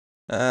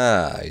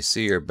I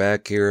see you're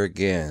back here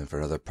again for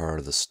another part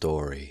of the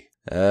story.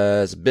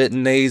 It's a bit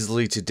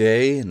nasally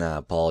today, and I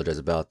apologize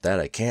about that.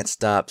 I can't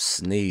stop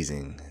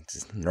sneezing.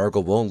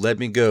 Nurgle won't let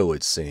me go,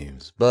 it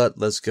seems. But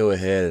let's go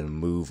ahead and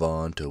move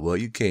on to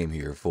what you came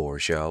here for,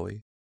 shall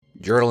we?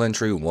 Journal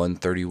entry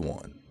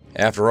 131.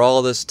 After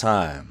all this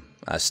time,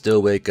 I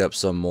still wake up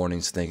some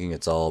mornings thinking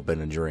it's all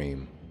been a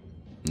dream.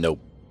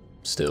 Nope,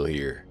 still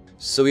here.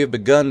 So we have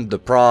begun the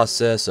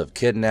process of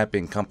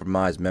kidnapping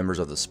compromised members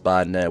of the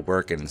spy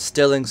network and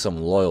instilling some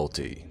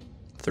loyalty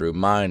through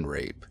mind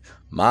rape,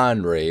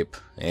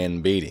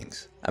 and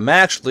beatings. I'm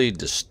actually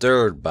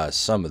disturbed by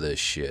some of this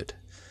shit.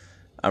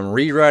 I'm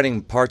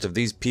rewriting parts of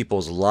these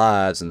people's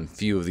lives in a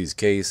few of these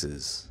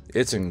cases.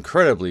 It's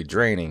incredibly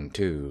draining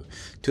too,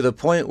 to the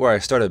point where I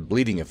started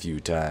bleeding a few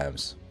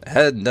times. I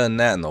hadn't done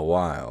that in a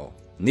while.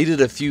 Needed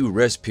a few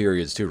rest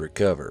periods to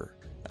recover.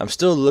 I'm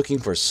still looking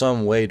for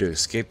some way to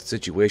escape the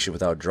situation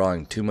without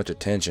drawing too much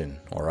attention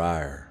or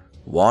ire.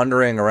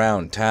 Wandering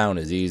around town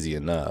is easy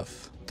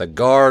enough. The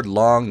guard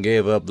long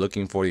gave up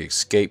looking for the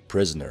escaped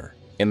prisoner,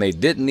 and they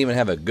didn't even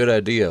have a good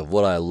idea of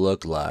what I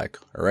looked like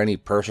or any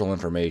personal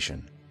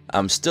information.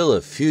 I'm still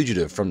a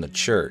fugitive from the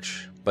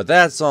church, but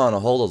that's on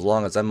hold as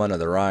long as I'm under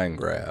the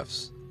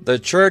Rheingrafs. The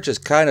church is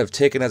kind of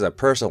taken as a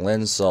personal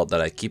insult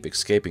that I keep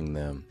escaping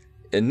them.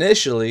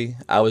 Initially,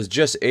 I was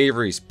just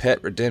Avery's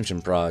pet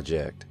redemption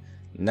project.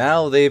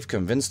 Now they've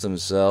convinced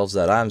themselves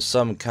that I'm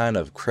some kind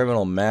of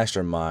criminal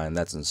mastermind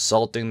that's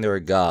insulting their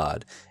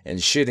god and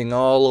shitting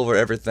all over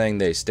everything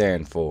they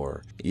stand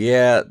for.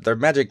 Yeah, their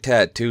magic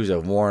tattoos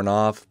have worn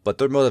off, but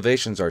their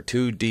motivations are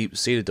too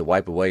deep-seated to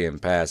wipe away in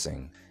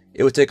passing.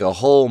 It would take a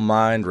whole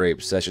mind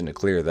rape session to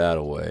clear that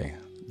away.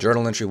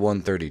 Journal entry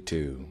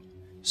 132.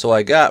 So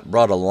I got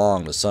brought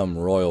along to some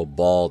royal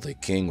ball the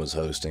king was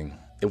hosting.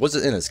 It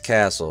wasn't in his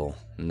castle,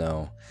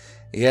 no.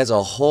 He has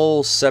a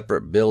whole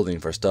separate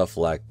building for stuff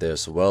like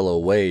this, well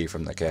away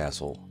from the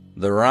castle.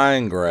 The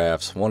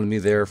Rheingrafs wanted me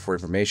there for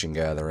information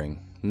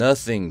gathering.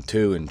 Nothing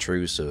too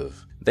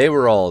intrusive. They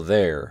were all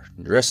there,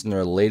 dressed in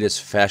their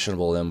latest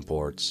fashionable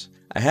imports.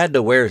 I had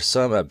to wear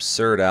some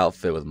absurd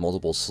outfit with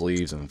multiple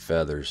sleeves and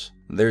feathers.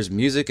 There's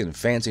music and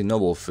fancy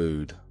noble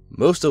food,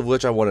 most of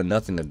which I wanted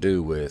nothing to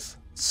do with.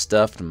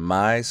 Stuffed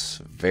mice,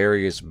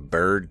 various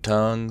bird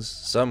tongues,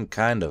 some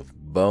kind of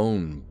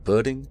bone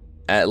pudding.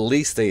 At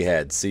least they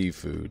had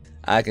seafood.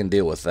 I can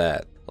deal with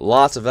that.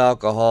 Lots of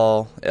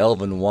alcohol,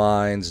 elven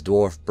wines,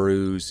 dwarf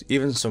brews,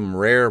 even some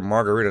rare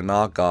margarita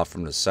knockoff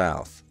from the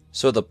south.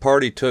 So the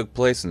party took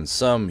place in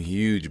some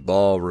huge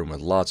ballroom with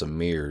lots of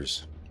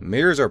mirrors.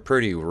 Mirrors are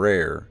pretty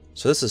rare,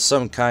 so this is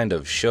some kind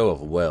of show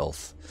of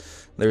wealth.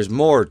 There's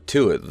more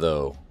to it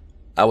though.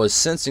 I was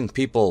sensing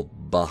people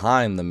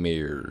behind the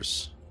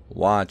mirrors,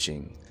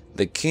 watching.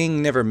 The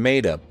king never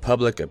made a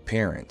public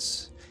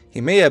appearance. He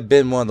may have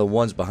been one of the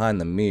ones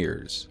behind the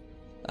mirrors.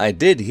 I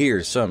did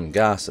hear some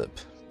gossip,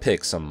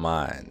 pick some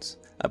minds.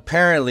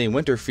 Apparently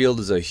Winterfield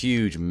is a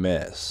huge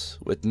mess.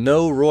 With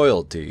no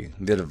royalty,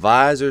 the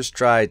advisors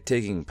tried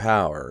taking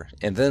power,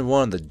 and then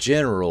one of the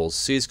generals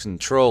seized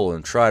control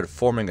and tried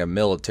forming a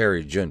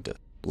military junta.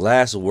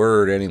 Last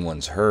word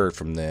anyone's heard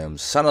from them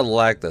sounded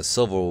like the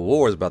Civil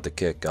War is about to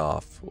kick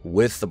off,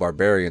 with the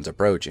barbarians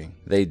approaching.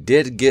 They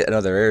did get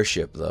another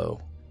airship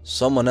though.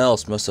 Someone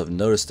else must have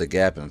noticed the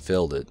gap and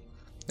filled it.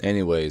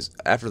 Anyways,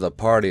 after the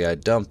party I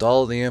dumped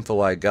all the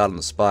info I got on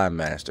the Spy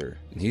Master,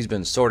 and he's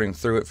been sorting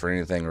through it for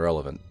anything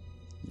relevant.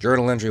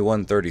 Journal entry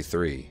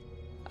 133.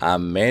 I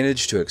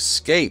managed to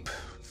escape.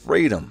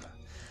 Freedom.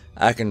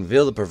 I can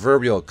feel the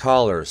proverbial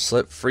collar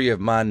slip free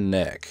of my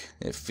neck.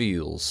 It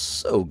feels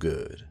so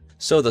good.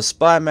 So the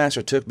Spy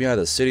Master took me out of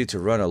the city to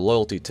run a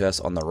loyalty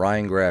test on the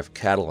Rheingraf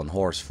cattle and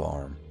horse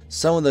farm.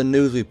 Some of the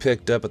news we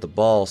picked up at the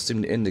ball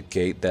seemed to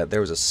indicate that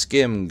there was a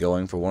skim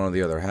going for one of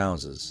the other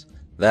houses.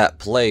 That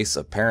place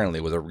apparently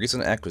was a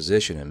recent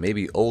acquisition and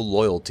maybe old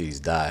loyalties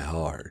die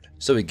hard.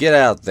 So we get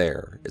out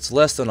there. It's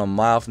less than a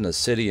mile from the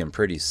city and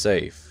pretty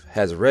safe.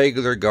 Has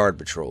regular guard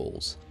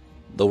patrols.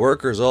 The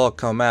workers all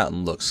come out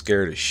and look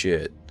scared as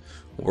shit.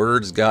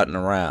 Word's gotten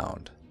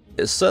around.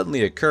 It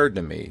suddenly occurred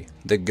to me,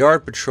 the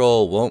guard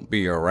patrol won't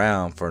be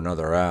around for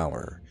another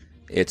hour.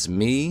 It's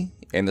me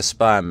and the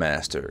Spy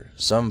Master,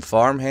 some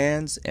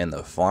farmhands, and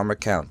the farm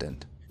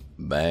accountant.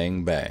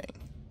 Bang bang.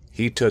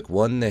 He took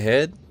one in the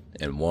head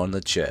and one in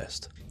the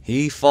chest.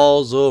 He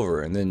falls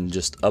over and then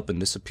just up and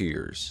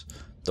disappears.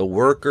 The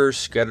workers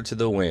scattered to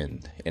the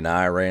wind, and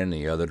I ran in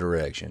the other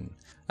direction.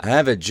 I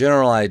have a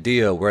general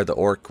idea where the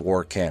orc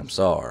war camps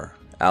are.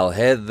 I'll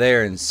head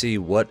there and see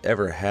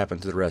whatever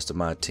happened to the rest of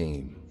my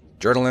team.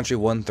 Journal entry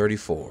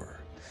 134.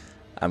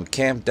 I'm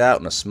camped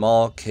out in a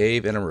small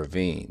cave in a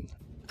ravine.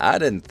 I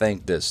didn't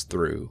think this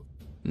through.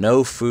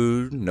 No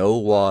food, no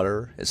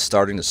water, it's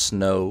starting to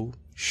snow.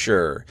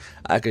 Sure,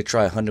 I could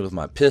try hunting with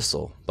my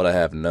pistol, but I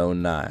have no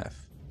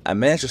knife. I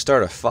managed to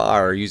start a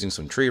fire using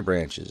some tree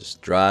branches,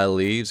 dry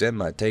leaves, and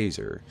my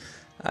taser.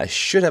 I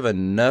should have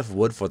enough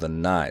wood for the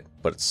night,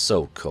 but it's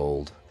so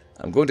cold.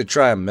 I'm going to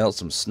try and melt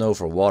some snow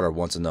for water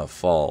once enough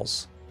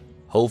falls.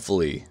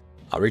 Hopefully,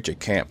 I'll reach a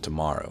camp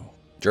tomorrow.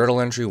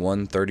 Journal entry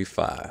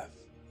 135.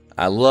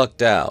 I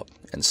lucked out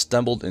and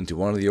stumbled into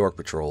one of the Orc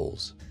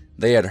patrols.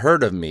 They had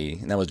heard of me,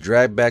 and I was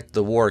dragged back to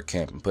the war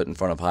camp and put in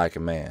front of high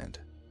command.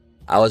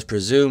 I was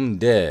presumed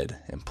dead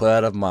and put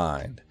out of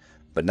mind,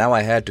 but now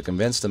I had to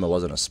convince them I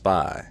wasn't a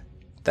spy.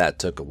 That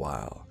took a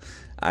while.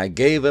 I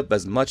gave up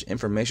as much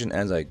information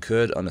as I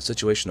could on the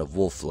situation of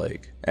Wolf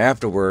Lake.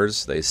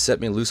 Afterwards, they set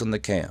me loose on the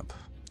camp.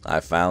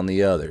 I found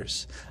the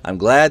others. I'm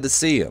glad to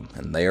see them,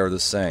 and they are the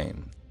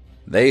same.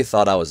 They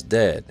thought I was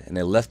dead, and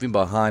they left me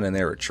behind in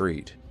their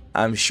retreat.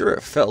 I'm sure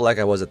it felt like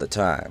I was at the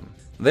time.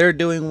 They're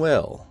doing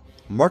well.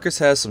 Marcus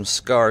has some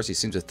scars he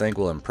seems to think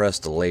will impress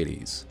the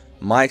ladies.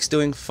 Mike's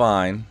doing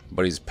fine,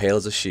 but he's pale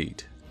as a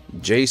sheet.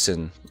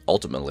 Jason,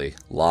 ultimately,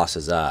 lost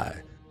his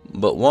eye.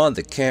 But one of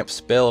the camp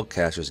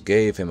spellcasters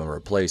gave him a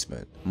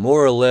replacement.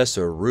 More or less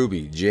a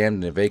ruby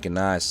jammed in a vacant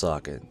eye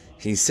socket.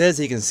 He says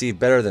he can see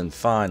better than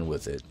fine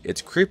with it.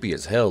 It's creepy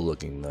as hell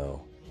looking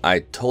though.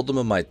 I told him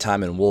of my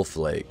time in Wolf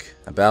Lake,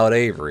 about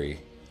Avery,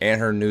 and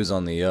her news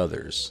on the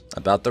others,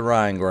 about the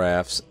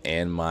Rheingraffs,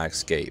 and my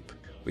escape.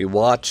 We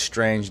watched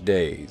Strange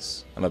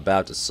Days. I'm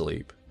about to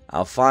sleep.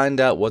 I'll find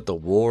out what the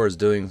war is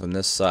doing from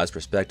this side's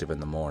perspective in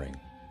the morning.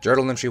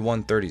 Journal entry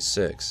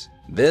 136.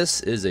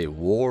 This is a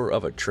war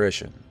of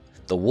attrition.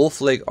 The Wolf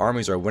Lake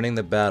armies are winning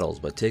the battles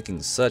but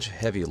taking such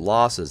heavy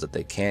losses that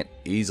they can't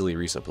easily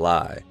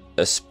resupply,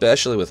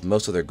 especially with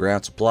most of their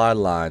ground supply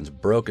lines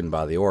broken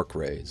by the Orc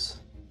raids.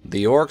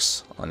 The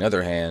Orcs, on the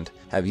other hand,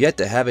 have yet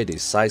to have a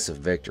decisive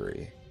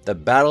victory. The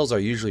battles are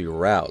usually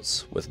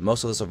routs, with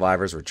most of the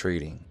survivors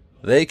retreating.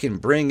 They can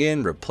bring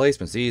in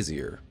replacements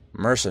easier,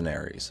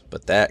 mercenaries,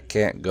 but that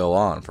can't go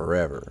on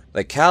forever.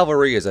 The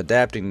cavalry is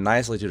adapting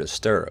nicely to the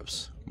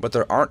stirrups, but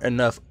there aren't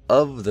enough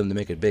of them to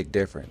make a big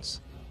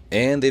difference.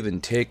 And they've been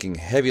taking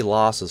heavy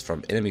losses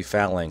from enemy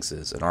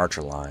phalanxes and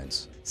archer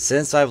lines.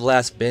 Since I've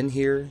last been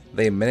here,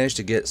 they managed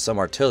to get some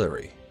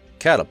artillery,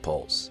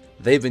 catapults.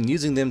 They've been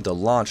using them to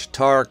launch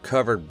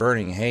tar-covered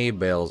burning hay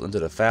bales into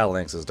the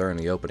phalanxes during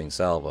the opening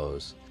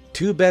salvos.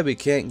 Too bad we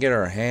can't get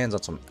our hands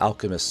on some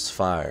alchemist's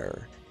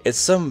fire. It's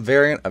some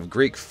variant of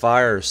Greek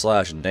fire /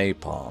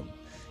 napalm.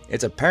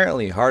 It's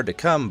apparently hard to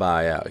come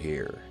by out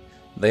here.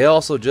 They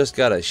also just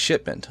got a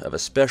shipment of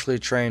especially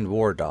trained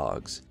war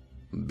dogs.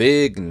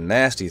 Big,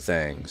 nasty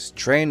things,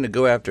 trained to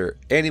go after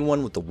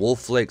anyone with the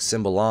Wolf Lake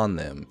symbol on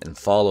them and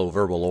follow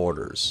verbal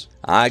orders.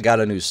 I got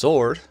a new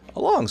sword, a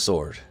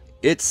longsword.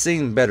 It's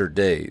seen better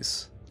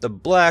days. The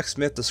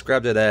blacksmith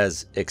described it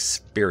as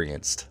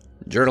experienced.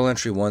 Journal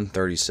entry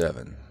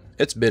 137.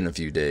 It's been a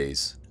few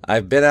days.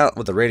 I've been out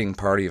with a raiding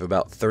party of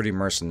about 30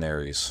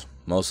 mercenaries,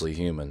 mostly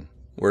human.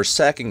 We're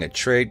sacking a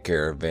trade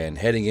caravan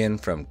heading in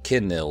from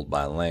Kinnild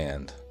by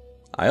land.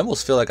 I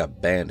almost feel like a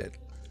bandit.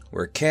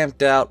 We're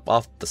camped out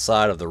off the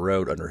side of the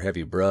road under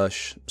heavy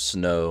brush,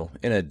 snow,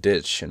 in a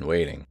ditch and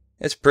waiting.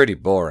 It's pretty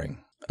boring.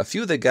 A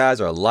few of the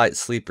guys are light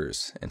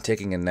sleepers and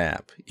taking a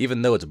nap,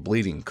 even though it's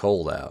bleeding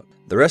cold out.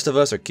 The rest of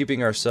us are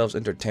keeping ourselves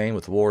entertained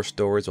with war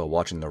stories while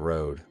watching the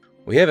road.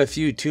 We have a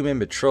few two-man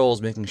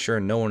patrols making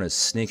sure no one is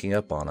sneaking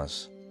up on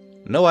us.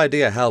 No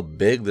idea how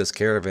big this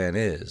caravan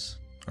is,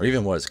 or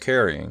even what it's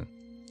carrying,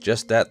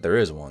 just that there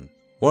is one.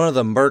 One of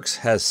the mercs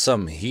has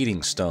some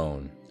heating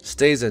stone.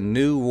 Stays a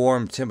new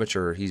warm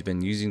temperature he's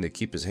been using to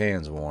keep his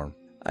hands warm.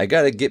 I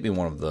gotta get me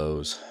one of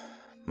those.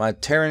 My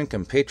Terran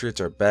compatriots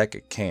are back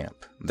at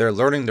camp. They're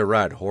learning to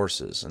ride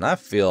horses, and I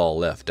feel all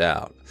left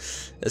out.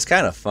 It's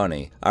kind of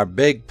funny. Our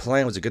big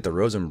plan was to get to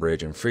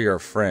Rosenbridge and free our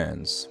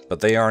friends,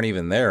 but they aren't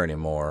even there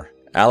anymore.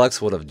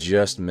 Alex would have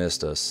just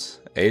missed us.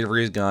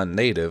 Avery's gone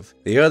native.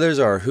 The others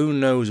are who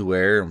knows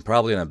where and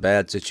probably in a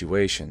bad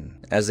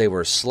situation, as they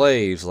were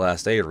slaves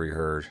last Avery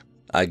heard.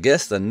 I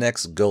guess the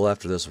next goal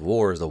after this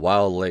war is the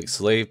Wild Lake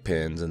slave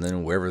pens and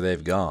then wherever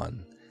they've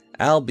gone.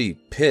 I'll be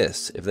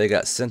pissed if they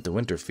got sent to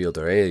Winterfield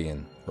or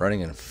Alien,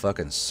 running in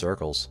fucking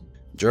circles.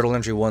 Journal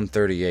entry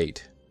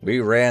 138.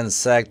 We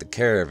ransacked the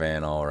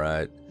caravan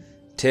alright.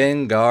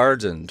 10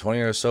 guards and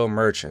 20 or so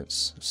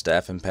merchants,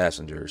 staff and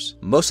passengers.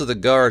 Most of the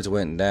guards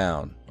went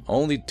down.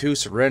 Only 2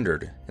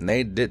 surrendered, and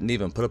they didn't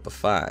even put up a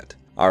fight.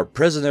 Our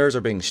prisoners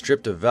are being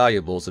stripped of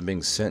valuables and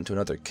being sent to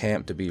another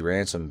camp to be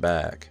ransomed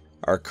back.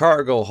 Our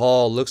cargo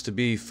haul looks to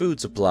be food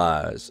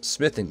supplies,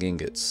 smithing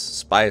ingots,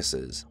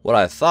 spices, what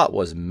I thought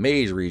was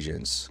mage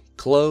regents,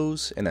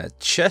 clothes, and a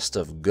chest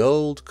of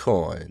gold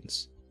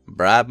coins.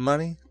 Bribe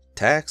money?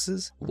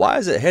 Taxes? Why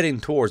is it heading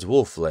towards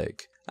Wolf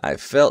Lake? I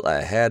felt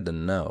I had to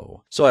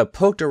know, so I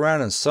poked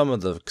around in some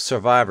of the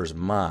survivors'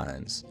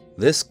 minds.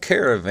 This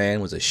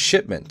caravan was a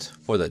shipment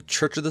for the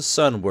Church of the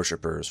Sun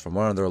worshippers from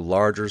one of their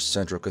larger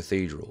central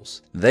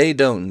cathedrals. They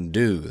don't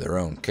do their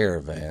own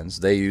caravans,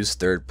 they use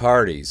third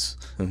parties.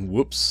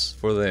 Whoops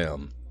for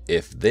them.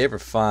 If they ever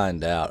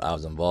find out I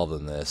was involved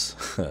in this,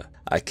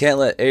 I can't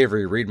let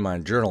Avery read my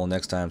journal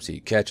next time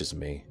he catches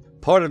me.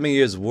 Part of me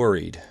is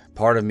worried,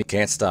 part of me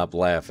can't stop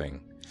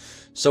laughing.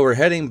 So we're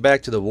heading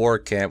back to the war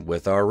camp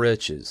with our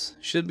riches.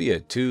 Should be a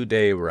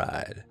 2-day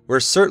ride. We're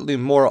certainly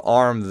more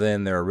armed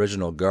than their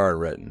original guard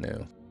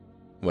retinue.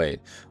 Wait,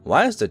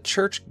 why is the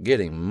church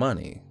getting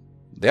money?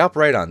 They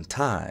operate on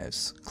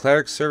tithes,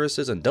 cleric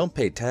services, and don't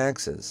pay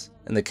taxes.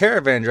 And the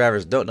caravan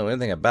drivers don't know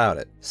anything about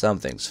it.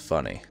 Something's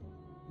funny.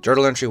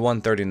 Journal entry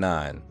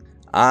 139.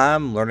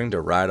 I'm learning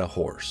to ride a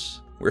horse.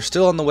 We're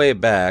still on the way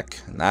back,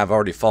 and I've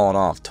already fallen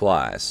off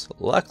twice.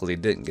 Luckily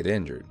didn't get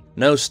injured.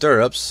 No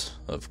stirrups,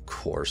 of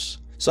course.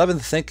 So I've been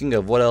thinking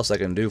of what else I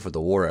can do for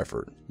the war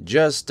effort,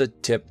 just to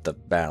tip the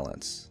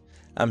balance.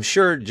 I'm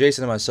sure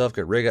Jason and myself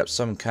could rig up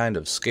some kind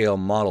of scale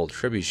model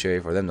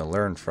trebuchet for them to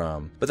learn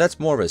from, but that's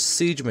more of a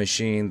siege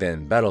machine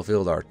than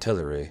battlefield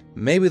artillery.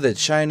 Maybe the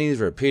Chinese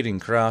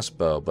repeating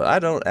crossbow, but I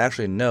don't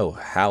actually know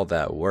how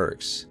that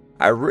works.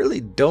 I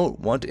really don't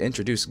want to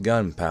introduce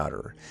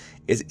gunpowder.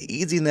 It's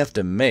easy enough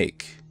to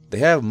make. They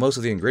have most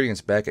of the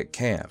ingredients back at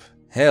camp.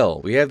 Hell,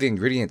 we have the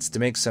ingredients to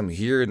make some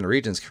here in the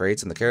Regent's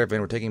crates in the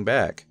caravan we're taking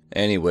back.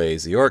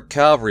 Anyways, the Orc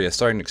cavalry is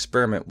starting to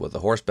experiment with the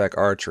horseback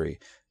archery.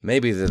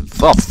 Maybe the—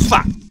 oh,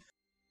 fuck!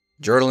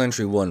 Journal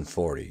entry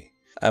 140.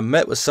 I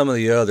met with some of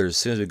the others as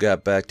soon as we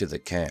got back to the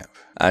camp.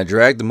 I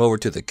dragged them over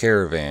to the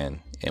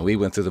caravan, and we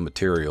went through the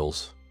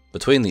materials.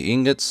 Between the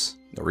ingots,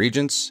 the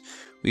regents,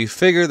 we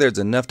figure there's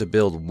enough to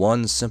build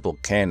one simple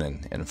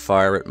cannon and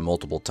fire it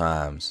multiple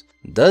times.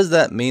 Does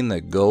that mean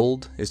the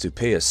gold is to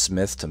pay a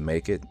smith to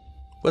make it?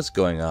 What's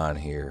going on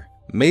here?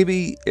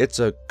 Maybe it's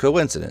a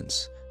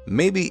coincidence.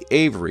 Maybe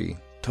Avery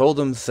told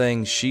them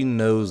things she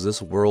knows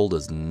this world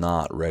is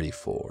not ready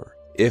for.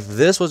 If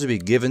this was to be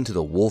given to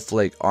the Wolf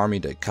Lake army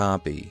to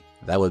copy,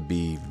 that would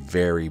be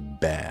very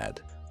bad.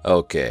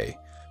 Okay,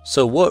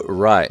 so what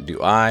right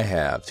do I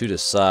have to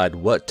decide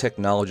what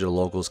technology the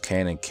locals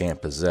can and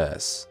can't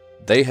possess?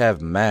 They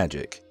have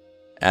magic.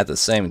 At the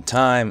same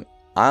time,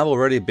 I've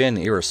already been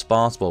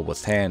irresponsible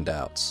with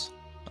handouts.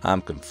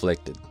 I'm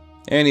conflicted.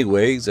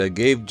 Anyways, I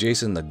gave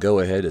Jason the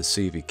go-ahead to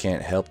see if he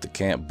can't help the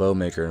camp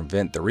bowmaker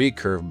invent the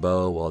recurve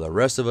bow while the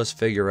rest of us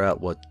figure out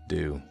what to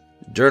do.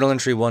 Journal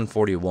entry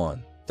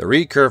 141. The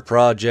recurve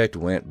project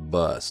went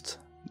bust.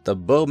 The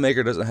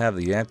bowmaker doesn't have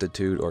the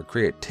aptitude or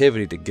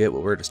creativity to get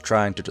what we're just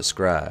trying to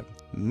describe.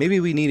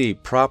 Maybe we need a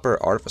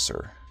proper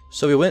artificer.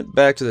 So we went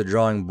back to the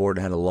drawing board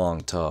and had a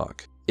long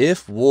talk.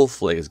 If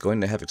Wolf Lake is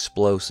going to have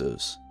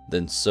explosives,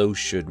 then so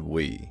should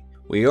we.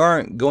 We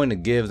aren't going to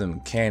give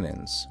them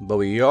cannons, but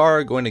we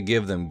are going to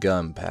give them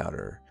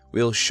gunpowder.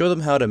 We'll show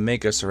them how to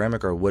make a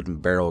ceramic or wooden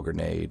barrel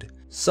grenade,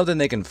 something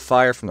they can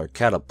fire from their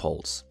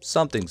catapults,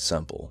 something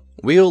simple.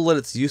 We'll let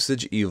its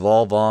usage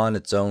evolve on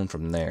its own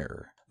from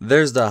there.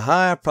 There's the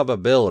high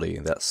probability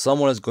that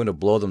someone is going to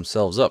blow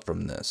themselves up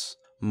from this.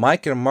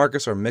 Mike and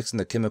Marcus are mixing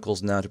the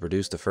chemicals now to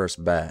produce the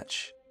first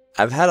batch.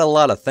 I've had a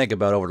lot to think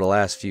about over the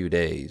last few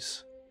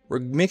days. We're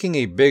making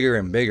a bigger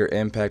and bigger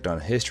impact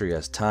on history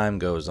as time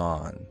goes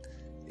on.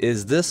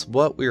 Is this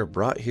what we were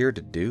brought here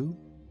to do?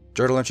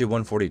 Journal entry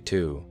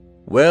 142.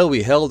 Well,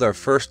 we held our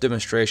first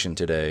demonstration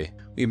today.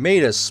 We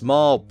made a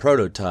small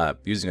prototype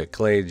using a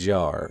clay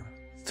jar,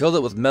 filled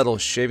it with metal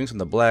shavings from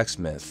the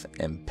blacksmith,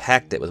 and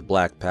packed it with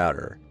black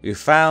powder. We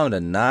found a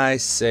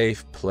nice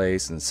safe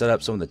place and set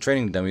up some of the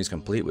training dummies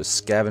complete with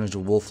scavenged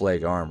wolf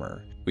leg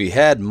armor. We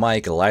had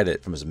Mike light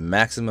it from his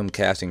maximum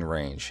casting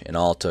range and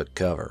all took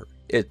cover.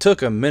 It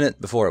took a minute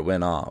before it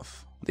went off.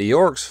 The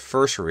orcs'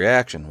 first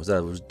reaction was that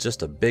it was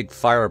just a big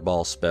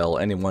fireball spell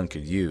anyone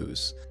could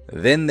use.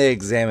 Then they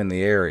examined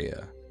the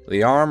area.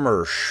 The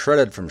armor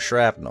shredded from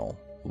shrapnel,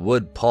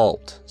 wood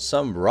pulped,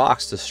 some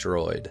rocks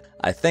destroyed.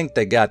 I think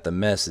they got the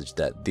message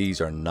that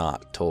these are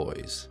not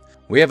toys.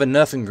 We have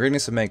enough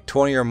ingredients to make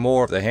 20 or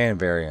more of the hand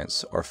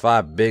variants, or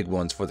 5 big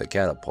ones for the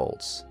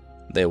catapults.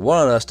 They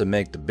wanted us to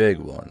make the big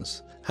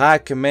ones. High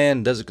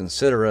Command doesn't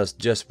consider us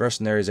just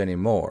mercenaries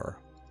anymore.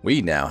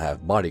 We now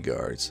have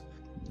bodyguards.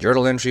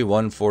 Journal entry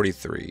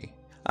 143.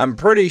 I'm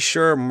pretty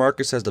sure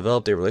Marcus has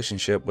developed a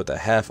relationship with a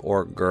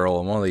half-orc girl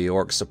in one of the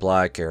orc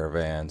supply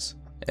caravans.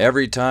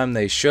 Every time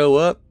they show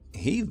up,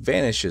 he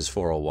vanishes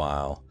for a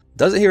while.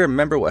 Doesn't he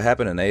remember what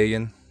happened in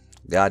Alien?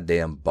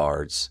 Goddamn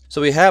bards.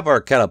 So we have our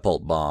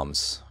catapult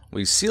bombs.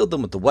 We sealed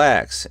them with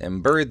wax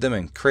and buried them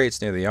in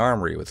crates near the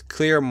armory with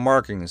clear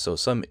markings so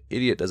some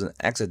idiot doesn't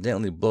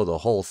accidentally blow the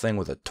whole thing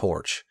with a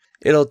torch.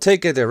 It'll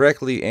take a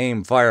directly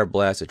aimed fire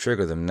blast to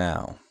trigger them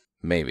now.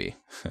 Maybe.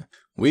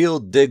 We'll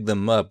dig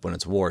them up when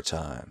it's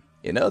wartime.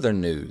 In other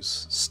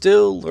news,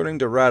 still learning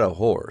to ride a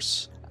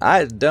horse.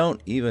 I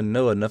don't even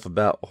know enough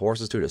about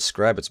horses to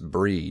describe its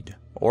breed,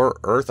 or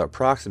Earth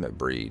approximate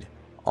breed.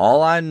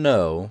 All I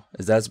know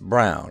is that it's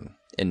brown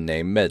and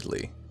named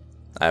Medley.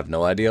 I have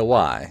no idea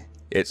why.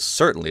 It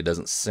certainly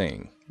doesn't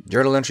sing.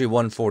 Journal entry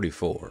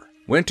 144.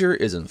 Winter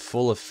is in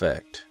full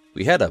effect.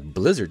 We had a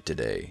blizzard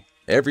today.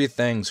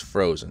 Everything's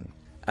frozen.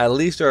 At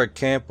least our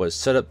camp was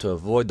set up to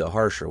avoid the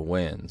harsher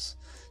winds.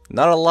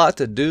 Not a lot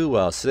to do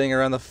while sitting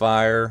around the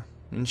fire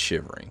and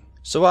shivering.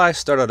 So I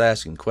started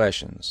asking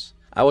questions.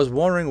 I was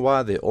wondering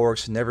why the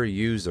orcs never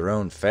used their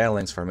own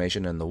phalanx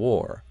formation in the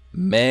war.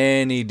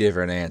 Many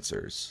different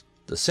answers.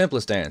 The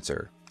simplest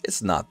answer,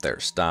 it's not their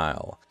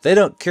style. They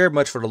don't care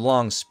much for the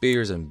long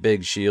spears and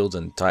big shields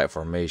and tight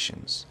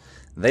formations.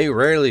 They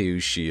rarely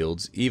use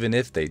shields, even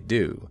if they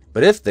do.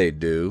 But if they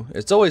do,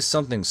 it's always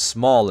something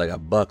small like a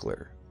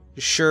buckler.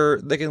 Sure,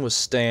 they can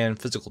withstand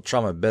physical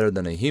trauma better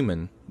than a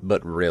human,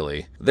 but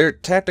really. Their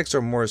tactics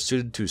are more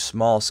suited to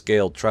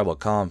small-scale tribal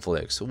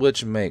conflicts,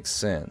 which makes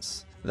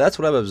sense. That's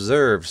what I've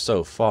observed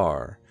so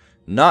far.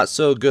 Not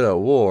so good at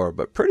war,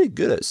 but pretty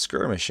good at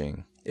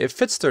skirmishing. It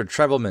fits their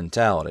tribal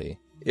mentality.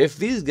 If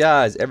these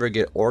guys ever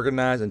get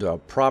organized into a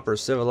proper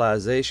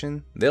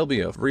civilization, they'll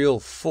be a real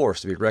force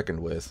to be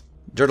reckoned with.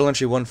 Journal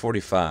entry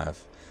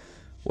 145.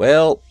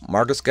 Well,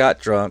 Marcus got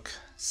drunk,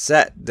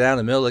 sat down in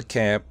the middle of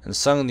camp, and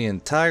sung the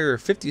entire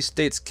 50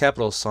 States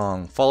Capitol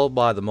song, followed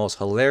by the most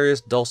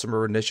hilarious dulcimer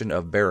rendition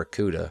of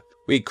Barracuda.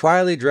 We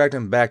quietly dragged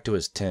him back to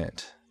his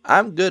tent.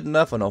 I'm good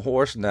enough on a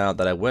horse now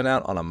that I went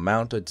out on a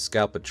mounted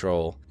scout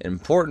patrol.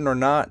 Important or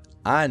not,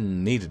 I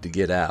needed to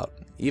get out,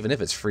 even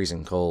if it's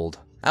freezing cold.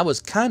 I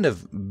was kind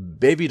of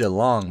babied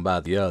along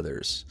by the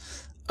others.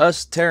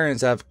 Us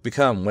Terrans have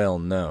become well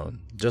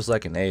known, just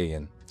like an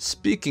alien.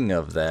 Speaking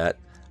of that,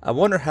 I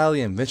wonder how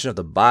the invention of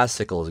the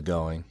bicycle is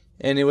going.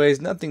 Anyways,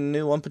 nothing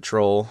new on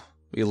patrol.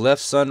 We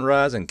left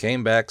sunrise and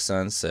came back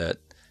sunset.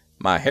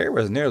 My hair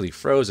was nearly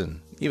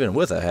frozen, even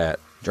with a hat.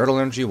 Journal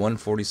entry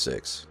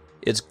 146.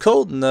 It's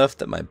cold enough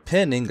that my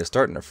pen ink is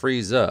starting to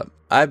freeze up.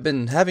 I've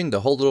been having to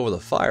hold it over the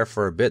fire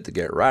for a bit to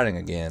get writing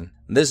again.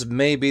 This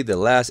may be the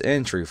last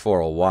entry for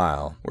a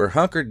while. We're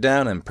hunkered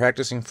down and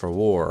practicing for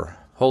war,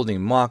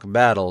 holding mock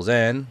battles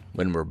and,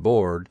 when we're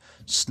bored,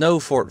 snow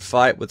fort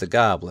fight with the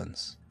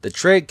goblins. The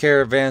trade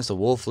caravans to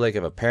Wolf Lake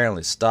have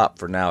apparently stopped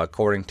for now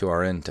according to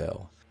our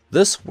intel.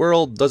 This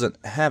world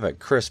doesn't have a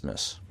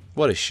Christmas.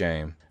 What a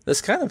shame.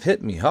 This kind of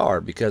hit me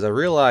hard because I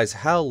realized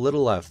how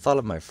little I've thought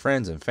of my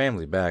friends and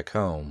family back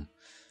home.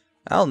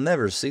 I'll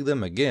never see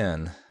them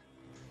again.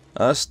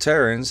 Us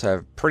Terrans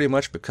have pretty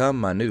much become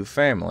my new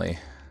family.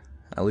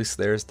 At least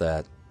there's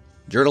that.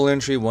 Journal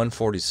entry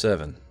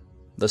 147.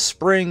 The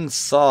spring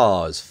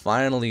thaw is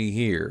finally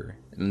here,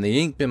 and the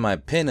ink in my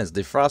pen is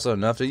defrosted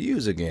enough to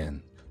use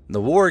again.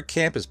 The war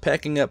camp is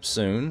packing up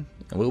soon,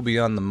 and we'll be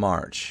on the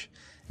march.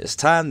 It's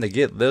time to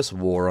get this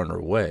war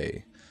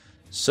underway.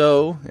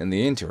 So, in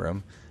the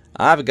interim,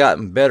 I've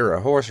gotten better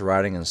at horse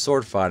riding and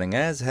sword fighting,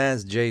 as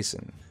has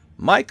Jason.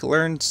 Mike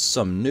learned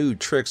some new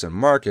tricks and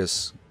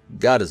Marcus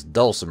got his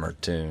dulcimer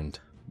tuned.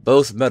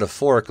 Both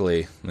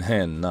metaphorically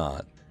and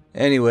not.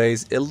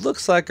 Anyways, it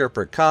looks like our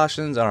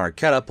precautions on our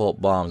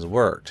catapult bombs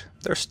worked.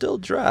 They're still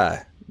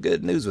dry.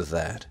 Good news with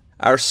that.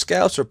 Our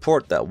scouts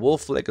report that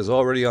Wolf Lake is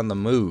already on the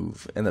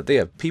move, and that they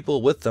have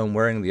people with them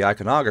wearing the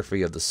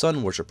iconography of the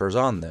sun worshippers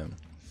on them.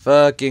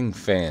 Fucking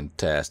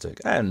fantastic.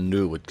 I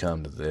knew it would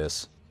come to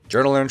this.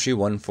 Journal entry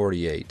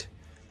 148.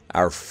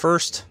 Our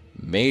first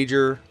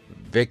major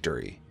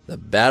victory. The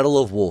Battle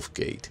of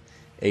Wolfgate.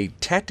 A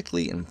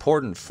tactically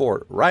important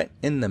fort right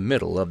in the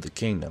middle of the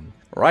kingdom.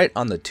 Right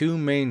on the two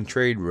main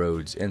trade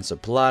roads and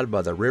supplied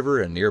by the river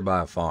and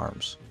nearby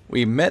farms.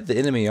 We met the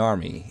enemy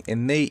army,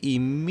 and they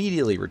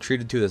immediately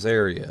retreated to this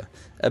area,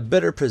 a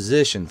better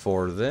position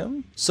for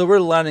them. So we're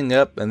lining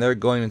up and they're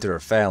going into their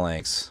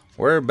phalanx.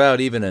 We're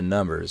about even in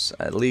numbers,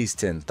 at least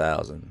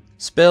 10,000.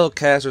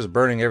 Spellcasters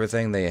burning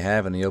everything they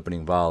have in the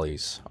opening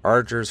volleys,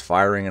 archers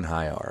firing in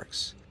high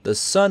arcs. The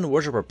sun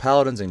worshipper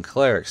paladins and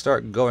clerics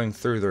start going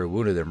through their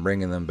wounded and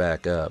bringing them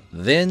back up.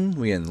 Then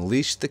we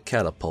unleashed the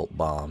catapult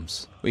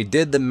bombs. We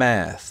did the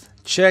math,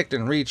 checked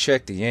and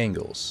rechecked the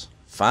angles.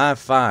 5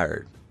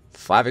 fired.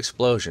 5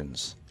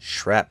 explosions,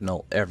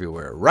 shrapnel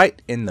everywhere, right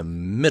in the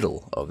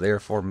middle of their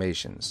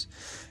formations.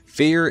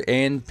 Fear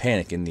and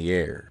panic in the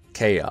air,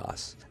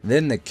 chaos.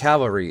 Then the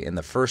cavalry in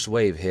the first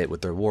wave hit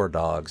with their war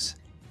dogs.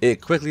 It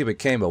quickly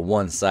became a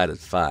one-sided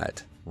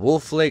fight.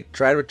 Wolf Lake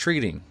tried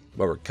retreating,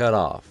 but were cut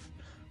off.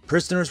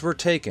 Prisoners were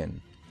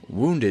taken,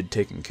 wounded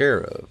taken care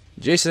of.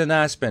 Jason and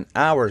I spent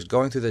hours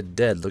going through the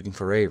dead looking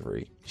for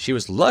Avery. She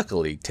was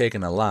luckily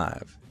taken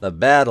alive. The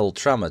battle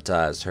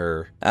traumatized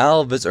her.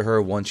 I'll visit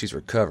her once she's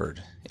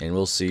recovered, and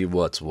we'll see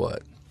what's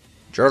what.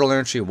 Journal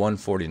entry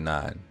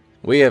 149.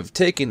 We have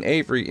taken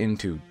Avery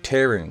into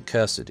Terran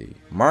custody.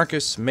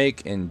 Marcus,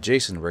 Make, and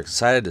Jason were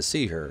excited to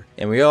see her,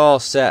 and we all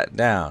sat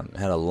down and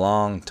had a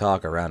long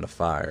talk around a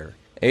fire.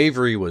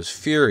 Avery was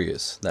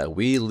furious that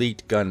we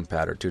leaked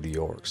gunpowder to the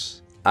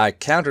orcs. I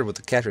countered with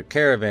the captured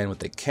caravan with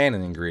the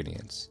cannon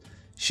ingredients.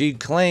 She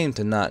claimed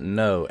to not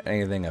know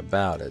anything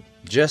about it,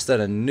 just that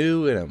a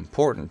new and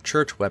important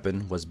church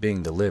weapon was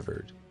being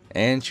delivered,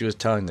 and she was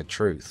telling the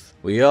truth.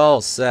 We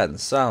all sat in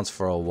silence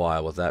for a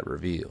while with that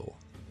reveal.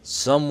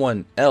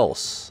 Someone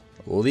else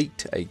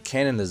leaked a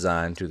cannon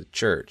design to the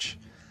church,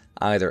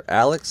 either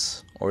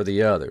Alex or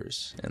the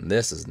others, and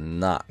this is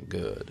not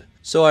good.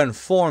 So I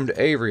informed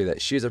Avery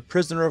that she is a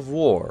prisoner of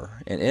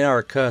war and in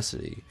our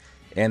custody,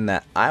 and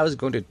that I was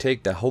going to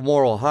take the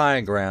moral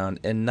high ground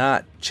and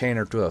not chain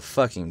her to a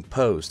fucking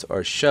post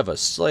or shove a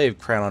slave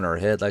crown on her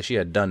head like she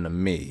had done to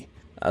me.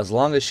 As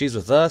long as she's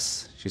with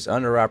us, she's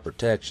under our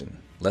protection.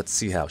 Let's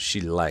see how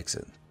she likes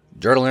it.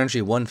 Journal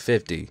entry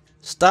 150.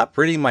 Stop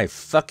reading my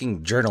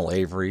fucking journal,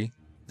 Avery.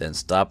 Then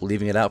stop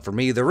leaving it out for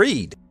me to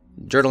read.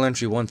 Journal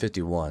entry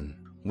 151.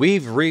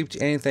 We've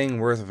reaped anything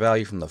worth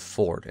value from the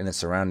fort and its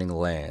surrounding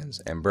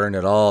lands and burned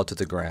it all to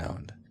the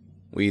ground.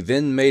 We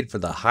then made for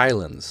the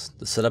highlands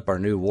to set up our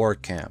new war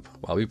camp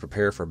while we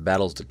prepare for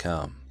battles to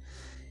come.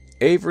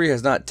 Avery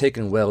has not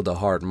taken well to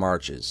hard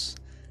marches.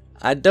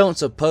 I don't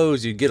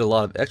suppose you get a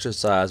lot of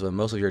exercise when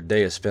most of your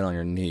day is spent on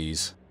your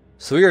knees.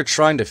 So we are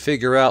trying to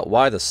figure out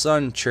why the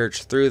Sun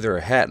Church threw their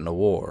hat in the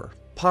war.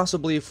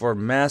 Possibly for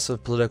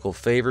massive political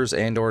favors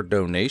and or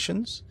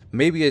donations?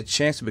 Maybe a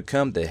chance to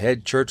become the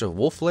head church of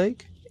Wolf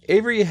Lake?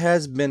 Avery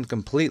has been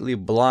completely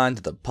blind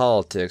to the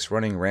politics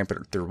running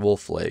rampant through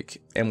Wolf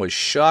Lake, and was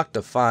shocked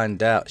to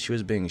find out she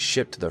was being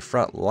shipped to the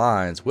front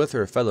lines with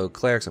her fellow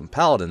clerics and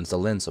paladins to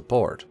lend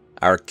support.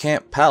 Our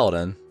camp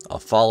paladin, a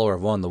follower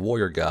of one of the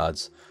warrior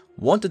gods,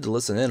 wanted to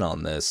listen in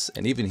on this,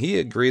 and even he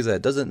agrees that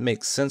it doesn't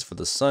make sense for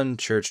the Sun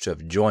Church to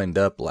have joined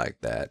up like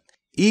that.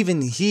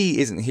 Even he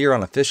isn't here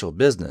on official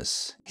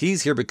business.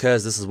 He's here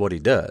because this is what he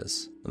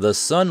does. The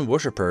Sun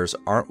worshippers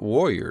aren't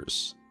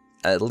warriors.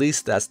 At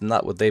least that's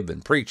not what they've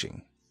been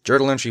preaching.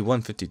 Journal entry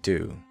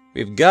 152.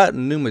 We've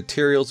gotten new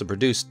materials to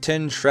produce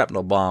 10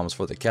 shrapnel bombs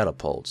for the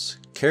catapults.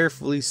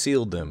 Carefully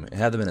sealed them and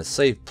have them in a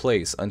safe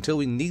place until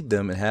we need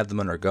them and have them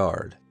under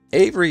guard.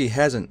 Avery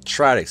hasn't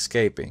tried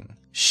escaping.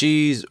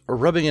 She's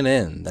rubbing it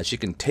in that she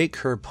can take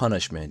her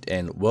punishment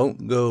and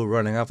won't go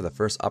running off at the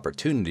first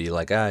opportunity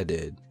like I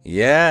did.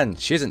 Yeah, and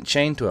she isn't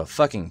chained to a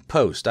fucking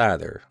post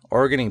either,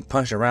 or getting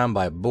punched around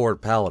by bored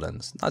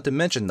paladins, not to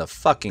mention the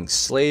fucking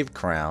slave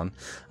crown.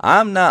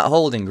 I'm not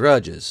holding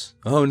grudges.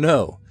 Oh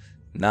no,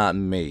 not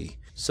me.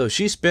 So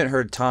she spent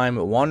her time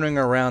wandering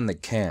around the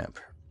camp,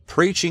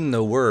 preaching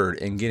the word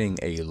and getting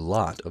a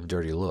lot of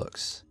dirty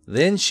looks.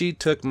 Then she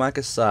took Mike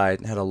aside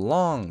and had a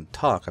long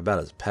talk about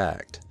his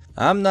pact.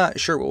 I'm not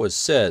sure what was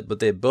said, but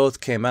they both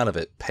came out of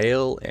it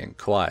pale and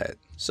quiet.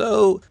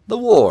 So, the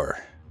war.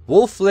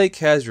 Wolf Lake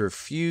has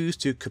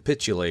refused to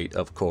capitulate,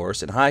 of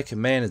course, and High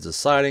Command is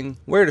deciding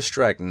where to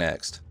strike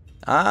next.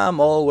 I'm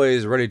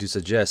always ready to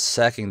suggest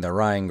sacking the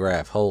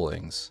Rheingraf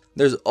holdings.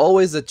 There's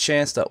always the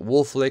chance that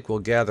Wolf Lake will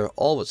gather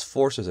all of its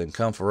forces and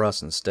come for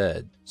us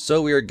instead.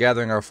 So we are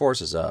gathering our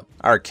forces up.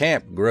 Our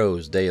camp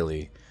grows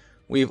daily.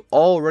 We've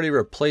already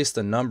replaced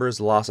the numbers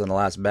lost in the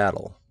last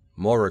battle.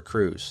 More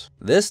recruits.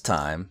 This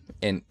time,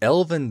 an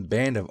elven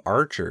band of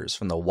archers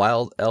from the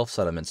wild elf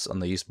settlements on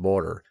the east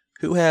border,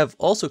 who have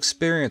also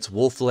experienced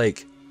Wolf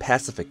Lake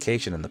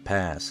pacification in the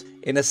past,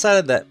 and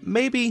decided that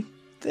maybe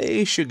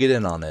they should get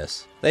in on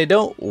this. They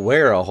don't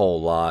wear a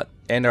whole lot,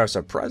 and are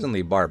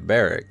surprisingly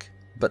barbaric,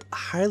 but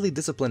highly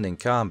disciplined in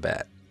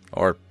combat,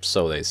 or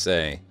so they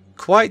say.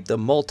 Quite the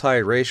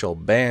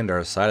multiracial band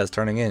our side is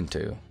turning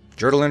into.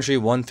 Journal entry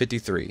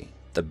 153.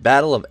 The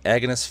Battle of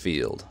Agnes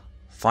Field.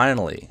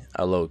 Finally,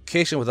 a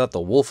location without the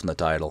wolf in the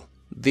title.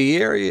 The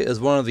area is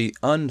one of the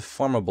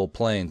unfarmable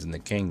plains in the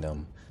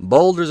kingdom.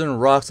 Boulders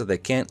and rocks that they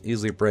can't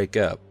easily break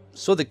up,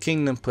 so the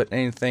kingdom put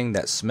anything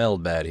that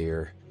smelled bad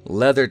here.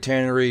 Leather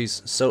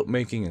tanneries, soap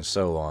making, and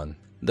so on.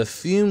 The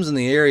fumes in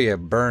the area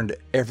burned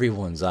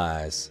everyone's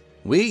eyes.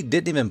 We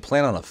didn't even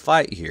plan on a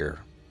fight here.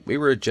 We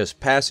were just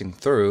passing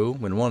through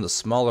when one of the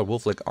smaller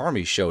Wolf Lake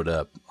armies showed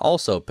up,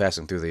 also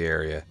passing through the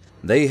area.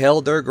 They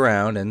held their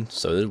ground, and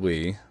so did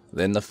we.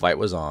 Then the fight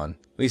was on.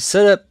 We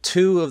set up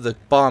 2 of the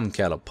bomb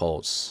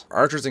catapults,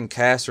 archers and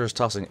casters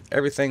tossing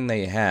everything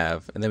they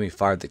have, and then we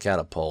fired the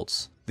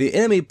catapults. The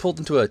enemy pulled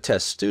into a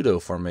testudo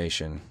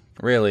formation.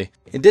 Really,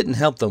 it didn't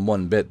help them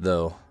one bit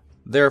though.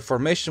 Their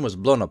formation was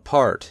blown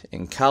apart,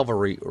 and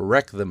cavalry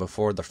wrecked them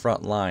before the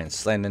front line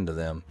slammed into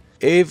them.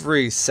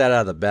 Avery sat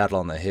out of the battle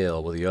on the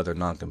hill with the other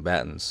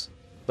non-combatants,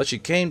 but she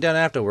came down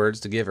afterwards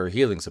to give her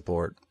healing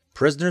support.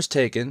 Prisoners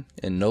taken,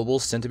 and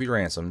nobles sent to be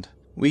ransomed.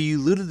 We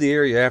looted the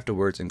area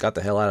afterwards and got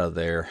the hell out of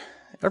there.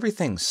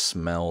 Everything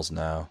smells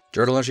now.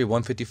 Journal entry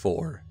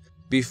 154.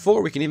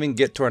 Before we can even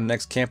get to our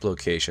next camp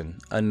location,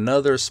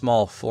 another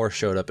small force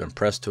showed up and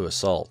pressed to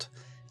assault.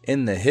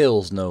 In the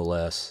hills, no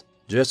less.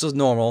 Just as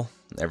normal,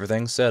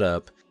 everything's set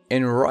up,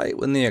 and right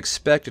when the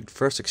expected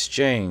first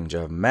exchange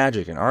of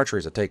magic and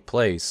archery to take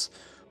place,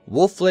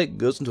 Wolf Lake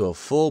goes into a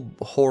full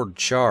horde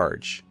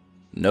charge.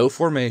 No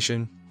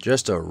formation,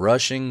 just a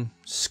rushing,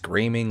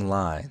 screaming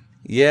line.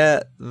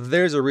 Yeah,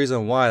 there's a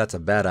reason why that's a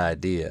bad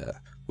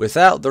idea.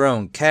 Without their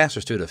own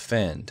casters to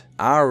defend,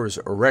 ours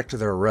wrecked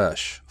their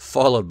rush,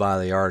 followed by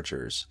the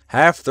archers.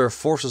 Half their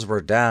forces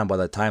were down by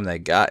the time they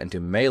got into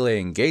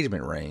melee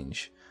engagement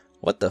range.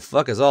 What the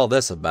fuck is all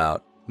this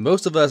about?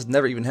 Most of us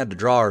never even had to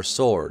draw our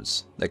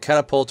swords. The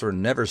catapults were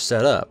never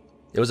set up.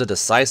 It was a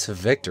decisive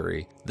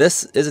victory.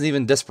 This isn't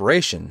even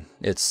desperation,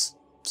 it's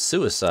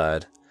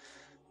suicide.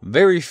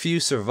 Very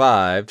few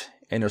survived,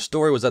 and their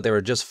story was that they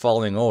were just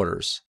following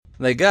orders.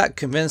 They got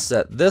convinced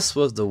that this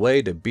was the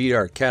way to beat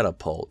our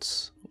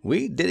catapults.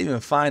 We didn't even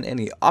find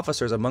any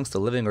officers amongst the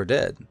living or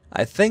dead.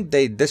 I think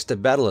they ditched the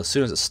battle as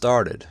soon as it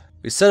started.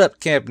 We set up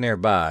camp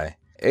nearby.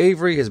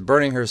 Avery is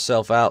burning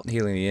herself out and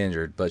healing the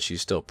injured, but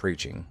she's still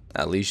preaching.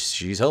 At least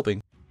she's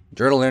hoping.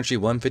 Journal entry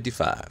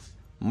 155.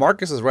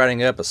 Marcus is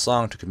writing up a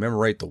song to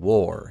commemorate the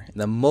war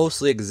and the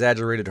mostly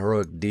exaggerated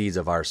heroic deeds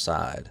of our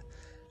side.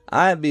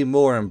 I'd be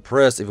more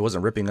impressed if he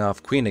wasn't ripping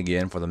off Queen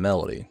again for the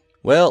melody.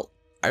 Well,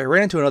 I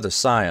ran into another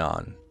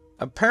scion.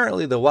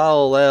 Apparently the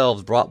wild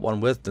elves brought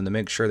one with them to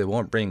make sure they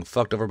weren't being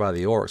fucked over by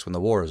the orcs when the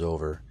war is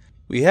over.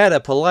 We had a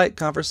polite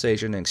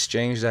conversation and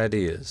exchanged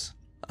ideas.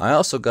 I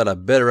also got a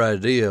better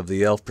idea of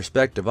the elf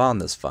perspective on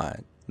this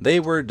fight. They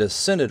were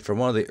descended from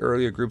one of the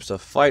earlier groups to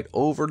fight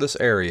over this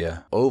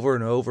area over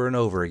and over and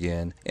over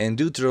again, and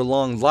due to their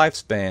long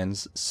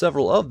lifespans,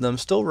 several of them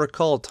still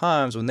recall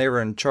times when they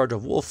were in charge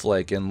of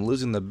Wolflake and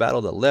losing the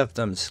battle that left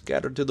them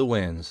scattered to the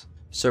winds.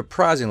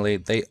 Surprisingly,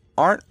 they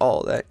aren't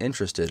all that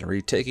interested in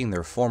retaking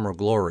their former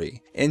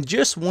glory, and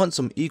just want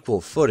some equal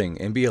footing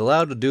and be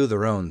allowed to do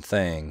their own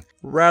thing,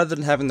 rather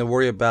than having to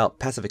worry about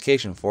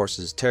pacification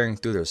forces tearing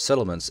through their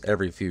settlements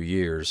every few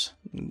years.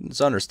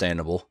 It's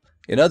understandable.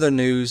 In other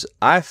news,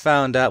 I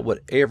found out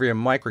what Avery and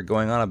Mike were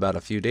going on about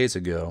a few days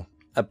ago.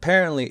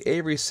 Apparently,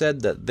 Avery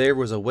said that there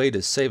was a way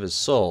to save his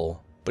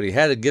soul, but he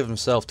had to give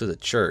himself to the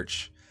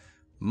church.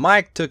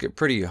 Mike took it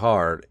pretty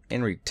hard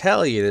and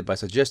retaliated by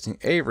suggesting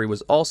Avery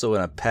was also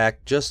in a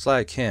pact just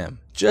like him,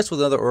 just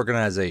with another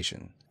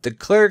organization. The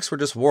clerics were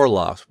just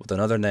warlocks with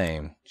another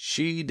name.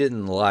 She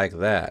didn't like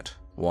that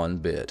one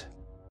bit.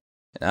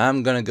 And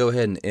I'm gonna go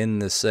ahead and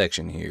end this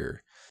section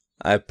here.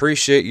 I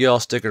appreciate y'all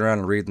sticking around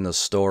and reading this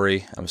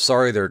story. I'm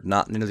sorry they're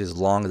not nearly as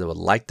long as I would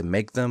like to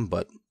make them,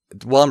 but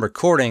while I'm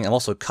recording, I'm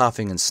also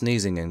coughing and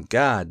sneezing, and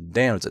god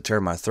damn does it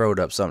tear my throat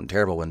up something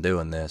terrible when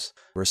doing this.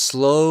 We're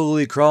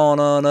slowly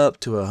crawling on up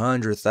to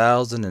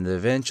 100,000, and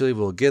eventually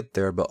we'll get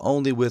there, but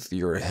only with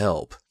your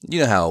help. You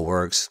know how it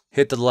works.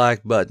 Hit the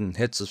like button,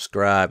 hit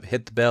subscribe,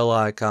 hit the bell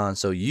icon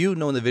so you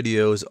know when the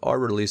videos are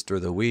released through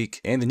the week,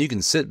 and then you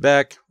can sit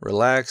back,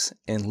 relax,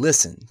 and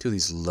listen to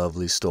these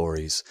lovely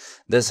stories.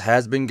 This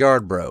has been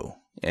Guard Bro,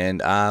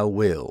 and I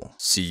will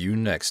see you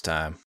next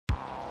time.